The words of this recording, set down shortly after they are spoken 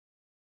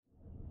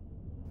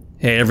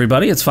Hey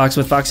everybody, it's Fox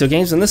with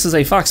FoxeoGames, and this is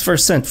a Fox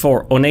First Scent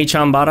for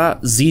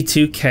Onechanbara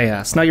Z2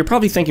 Chaos. Now you're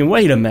probably thinking,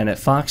 wait a minute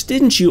Fox,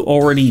 didn't you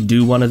already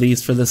do one of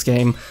these for this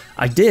game?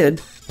 I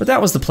did, but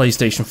that was the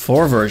PlayStation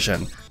 4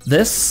 version.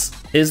 This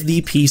is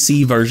the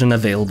PC version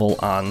available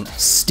on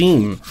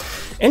Steam.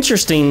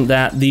 Interesting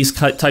that these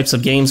types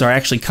of games are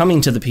actually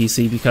coming to the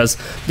PC because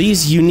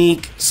these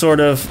unique sort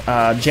of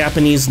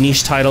Japanese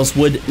niche titles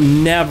would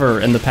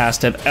never in the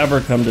past have ever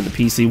come to the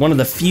PC. One of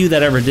the few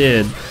that ever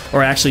did,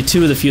 or actually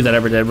two of the few that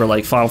ever did, were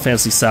like Final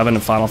Fantasy VII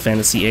and Final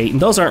Fantasy VIII, and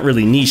those aren't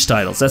really niche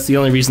titles. That's the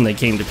only reason they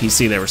came to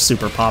PC. They were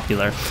super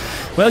popular.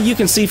 Well, you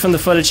can see from the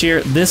footage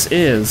here, this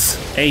is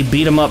a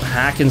beat-em-up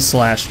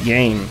hack-and-slash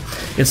game.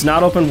 It's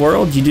not open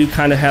world. You do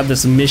kind of have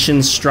this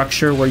mission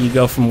structure where you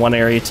go from one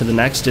area to the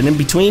next, and in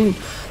between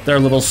there are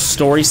little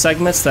story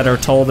segments that are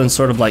told in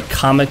sort of like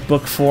comic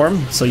book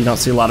form, so you don't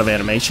see a lot of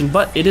animation,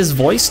 but it is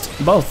voiced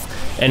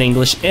both in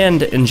English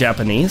and in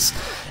Japanese.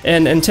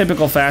 And in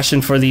typical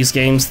fashion for these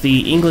games,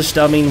 the English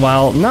dubbing,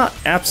 while not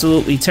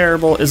absolutely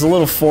terrible, is a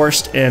little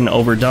forced and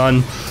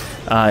overdone.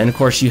 And of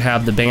course you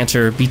have the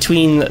banter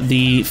between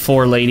the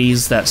four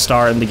ladies that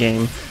star in the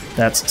game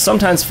that's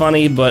sometimes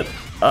funny, but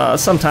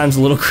sometimes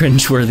a little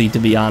cringeworthy, to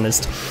be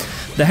honest.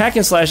 The hack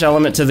and slash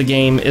element to the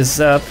game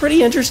is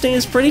pretty interesting,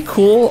 it's pretty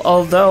cool,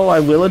 although I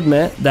will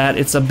admit that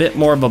it's a bit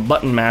more of a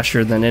button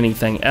masher than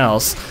anything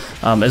else.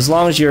 As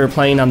long as you're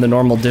playing on the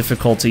normal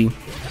difficulty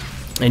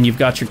and you've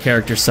got your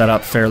character set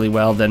up fairly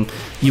well, then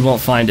you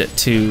won't find it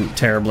too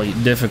terribly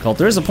difficult.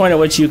 There is a point at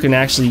which you can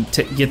actually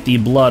get the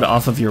blood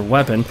off of your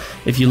weapon.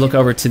 If you look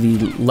over to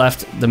the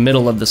left, the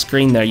middle of the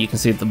screen there, you can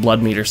see that the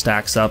blood meter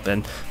stacks up,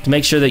 and to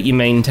make sure that you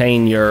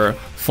maintain your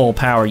full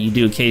power, you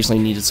do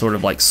occasionally need to sort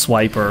of like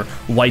swipe or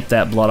wipe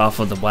that blood off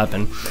of the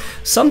weapon.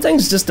 Some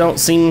things just don't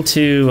seem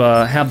to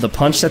have the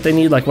punch that they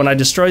need. Like when I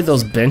destroyed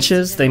those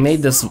benches, they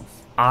made this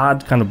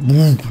odd kind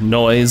of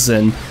noise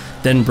and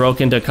then broke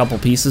into a couple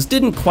pieces.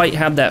 Didn't quite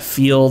have that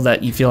feel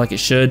that you feel like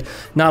it should.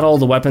 Not all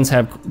the weapons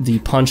have the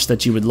punch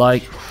that you would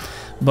like,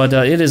 but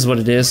it is what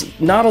it is.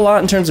 Not a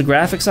lot in terms of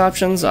graphics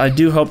options. I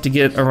do hope to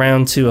get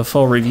around to a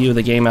full review of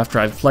the game after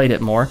I've played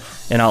it more,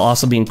 and I'll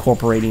also be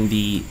incorporating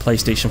the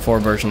PlayStation 4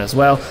 version as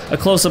well. A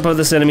close-up of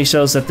this enemy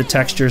shows that the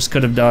textures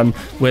could have done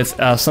with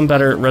some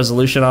better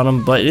resolution on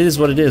them, but it is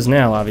what it is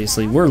now,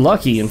 obviously. We're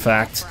lucky, in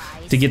fact,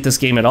 to get this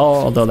game at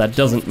all, although that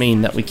doesn't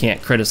mean that we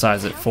can't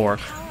criticize it for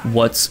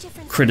what's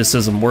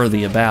criticism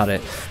worthy about it.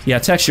 Yeah,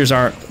 textures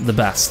aren't the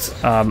best.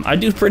 I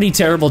do a pretty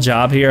terrible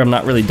job here. I'm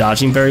not really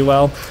dodging very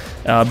well,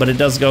 but it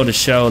does go to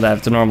show that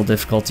at the normal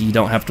difficulty you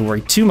don't have to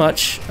worry too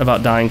much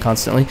about dying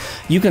constantly.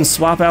 You can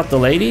swap out the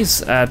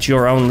ladies at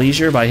your own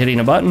leisure by hitting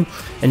a button,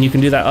 and you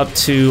can do that up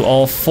to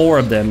all four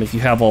of them if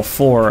you have all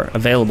four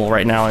available.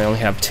 Right now I only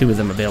have two of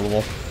them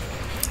available.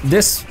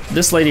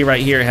 This lady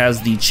right here has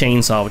the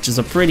chainsaw, which is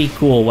a pretty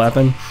cool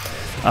weapon.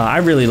 I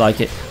really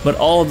like it, but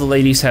all of the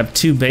ladies have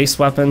two base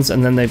weapons,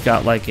 and then they've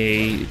got like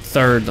a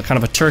third, kind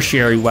of a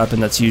tertiary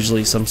weapon that's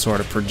usually some sort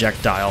of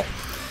projectile.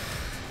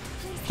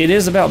 It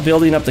is about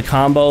building up the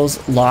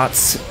combos,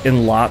 lots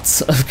and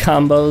lots of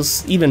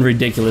combos, even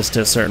ridiculous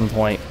to a certain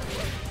point.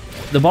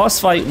 The boss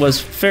fight was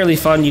fairly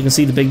fun. You can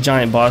see the big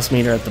giant boss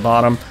meter at the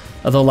bottom,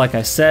 although like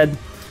I said,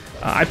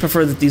 I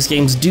prefer that these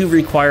games do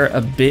require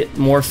a bit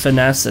more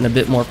finesse and a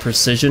bit more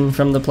precision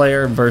from the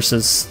player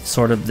versus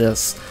sort of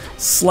this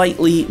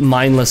slightly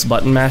mindless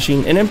button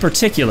mashing. And in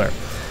particular,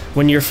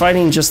 when you're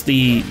fighting just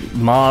the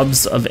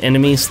mobs of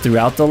enemies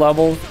throughout the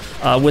level,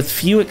 with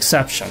few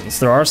exceptions,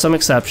 there are some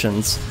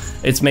exceptions,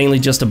 it's mainly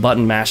just a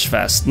button mash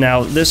fest.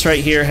 Now this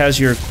right here has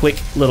your quick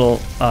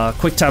little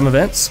quick time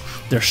events.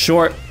 They're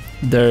short,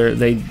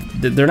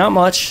 they're not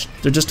much,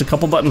 they're just a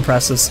couple button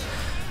presses.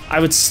 I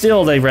would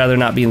still rather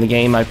not be in the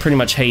game. I pretty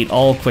much hate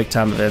all quick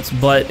time events,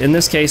 but in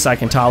this case I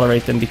can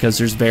tolerate them because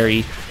there's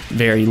very,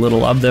 very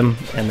little of them,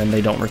 and then they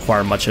don't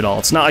require much at all.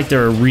 It's not like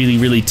they're really,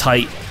 really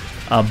tight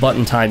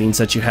button timings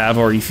that you have,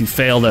 or if you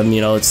fail them,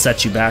 you know, it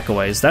sets you back a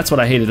ways. That's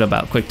what I hated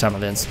about quick time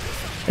events.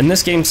 In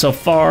this game so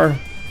far,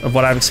 of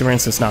what I've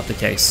experienced, it's not the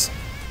case.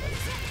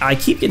 I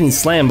keep getting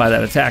slammed by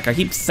that attack. I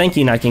keep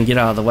thinking I can get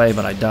out of the way,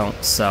 but I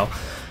don't, so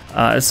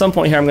at some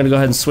point here I'm going to go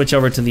ahead and switch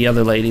over to the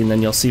other lady, and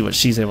then you'll see what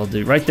she's able to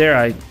do. Right there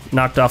I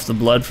knocked off the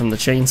blood from the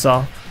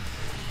chainsaw.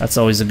 That's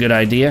always a good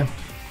idea.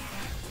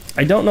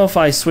 I don't know if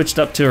I switched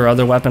up to her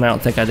other weapon. I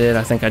don't think I did.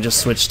 I think I just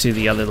switched to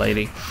the other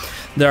lady.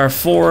 There are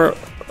four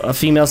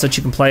females that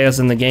you can play as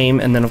in the game,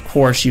 and then of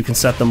course you can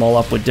set them all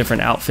up with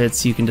different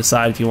outfits. You can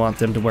decide if you want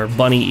them to wear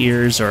bunny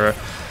ears or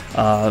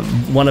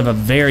one of a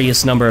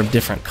various number of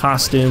different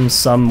costumes,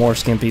 some more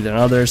skimpy than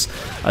others.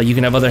 You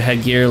can have other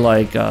headgear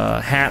like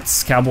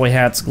hats, cowboy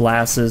hats,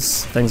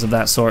 glasses, things of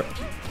that sort.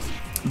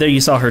 There you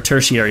saw her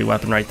tertiary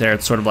weapon right there.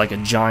 It's sort of like a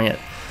giant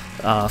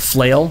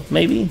flail,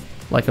 maybe,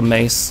 like a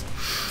mace.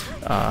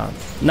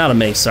 Not a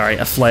mace, sorry,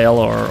 a flail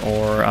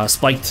or a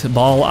spiked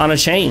ball on a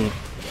chain.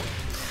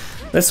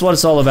 That's what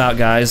it's all about,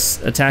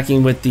 guys.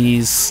 Attacking with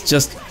these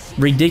just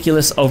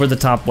ridiculous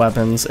over-the-top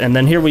weapons. And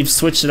then here we've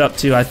switched it up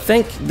to, I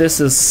think this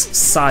is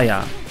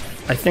Saya.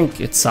 I think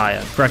it's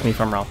Saya, correct me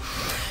if I'm wrong.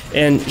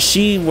 And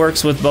she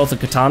works with both a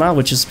katana,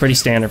 which is pretty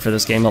standard for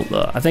this game.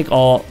 I think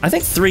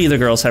 3 of the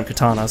girls have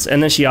katanas,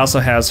 and then she also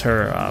has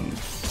her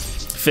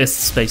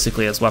fists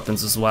basically as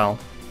weapons as well.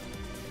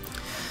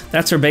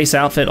 That's her base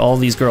outfit. All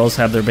these girls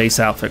have their base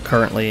outfit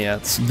currently.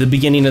 It's the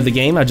beginning of the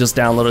game. I just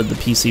downloaded the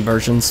PC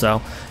version, so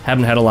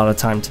haven't had a lot of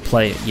time to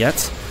play it yet.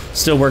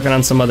 Still working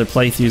on some other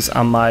playthroughs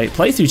on my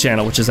playthrough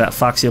channel, which is at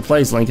Foxeo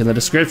Plays, link in the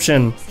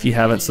description if you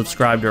haven't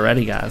subscribed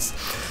already, guys.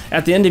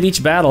 At the end of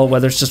each battle,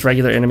 whether it's just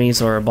regular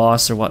enemies or a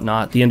boss or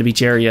whatnot, the end of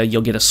each area,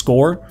 you'll get a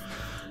score.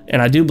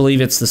 And I do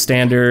believe it's the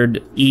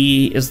standard.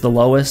 E is the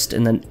lowest,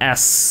 and then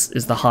S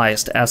is the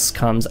highest. S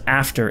comes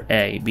after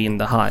A, being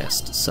the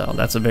highest. So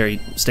that's a very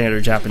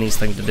standard Japanese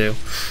thing to do.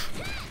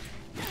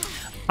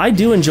 I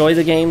do enjoy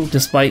the game,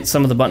 despite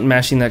some of the button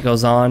mashing that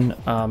goes on.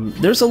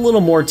 There's a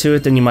little more to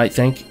it than you might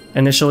think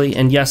initially,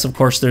 and yes, of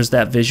course, there's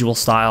that visual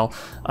style.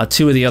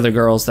 2 of the other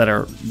girls that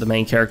are the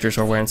main characters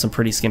are wearing some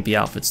pretty skimpy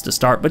outfits to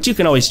start, but you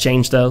can always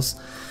change those.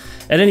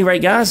 At any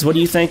rate, guys, what do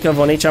you think of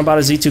Onechanbara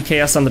Z2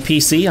 Chaos on the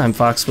PC? I'm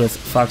Fox with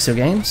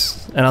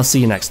FoxeoGames, and I'll see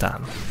you next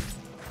time.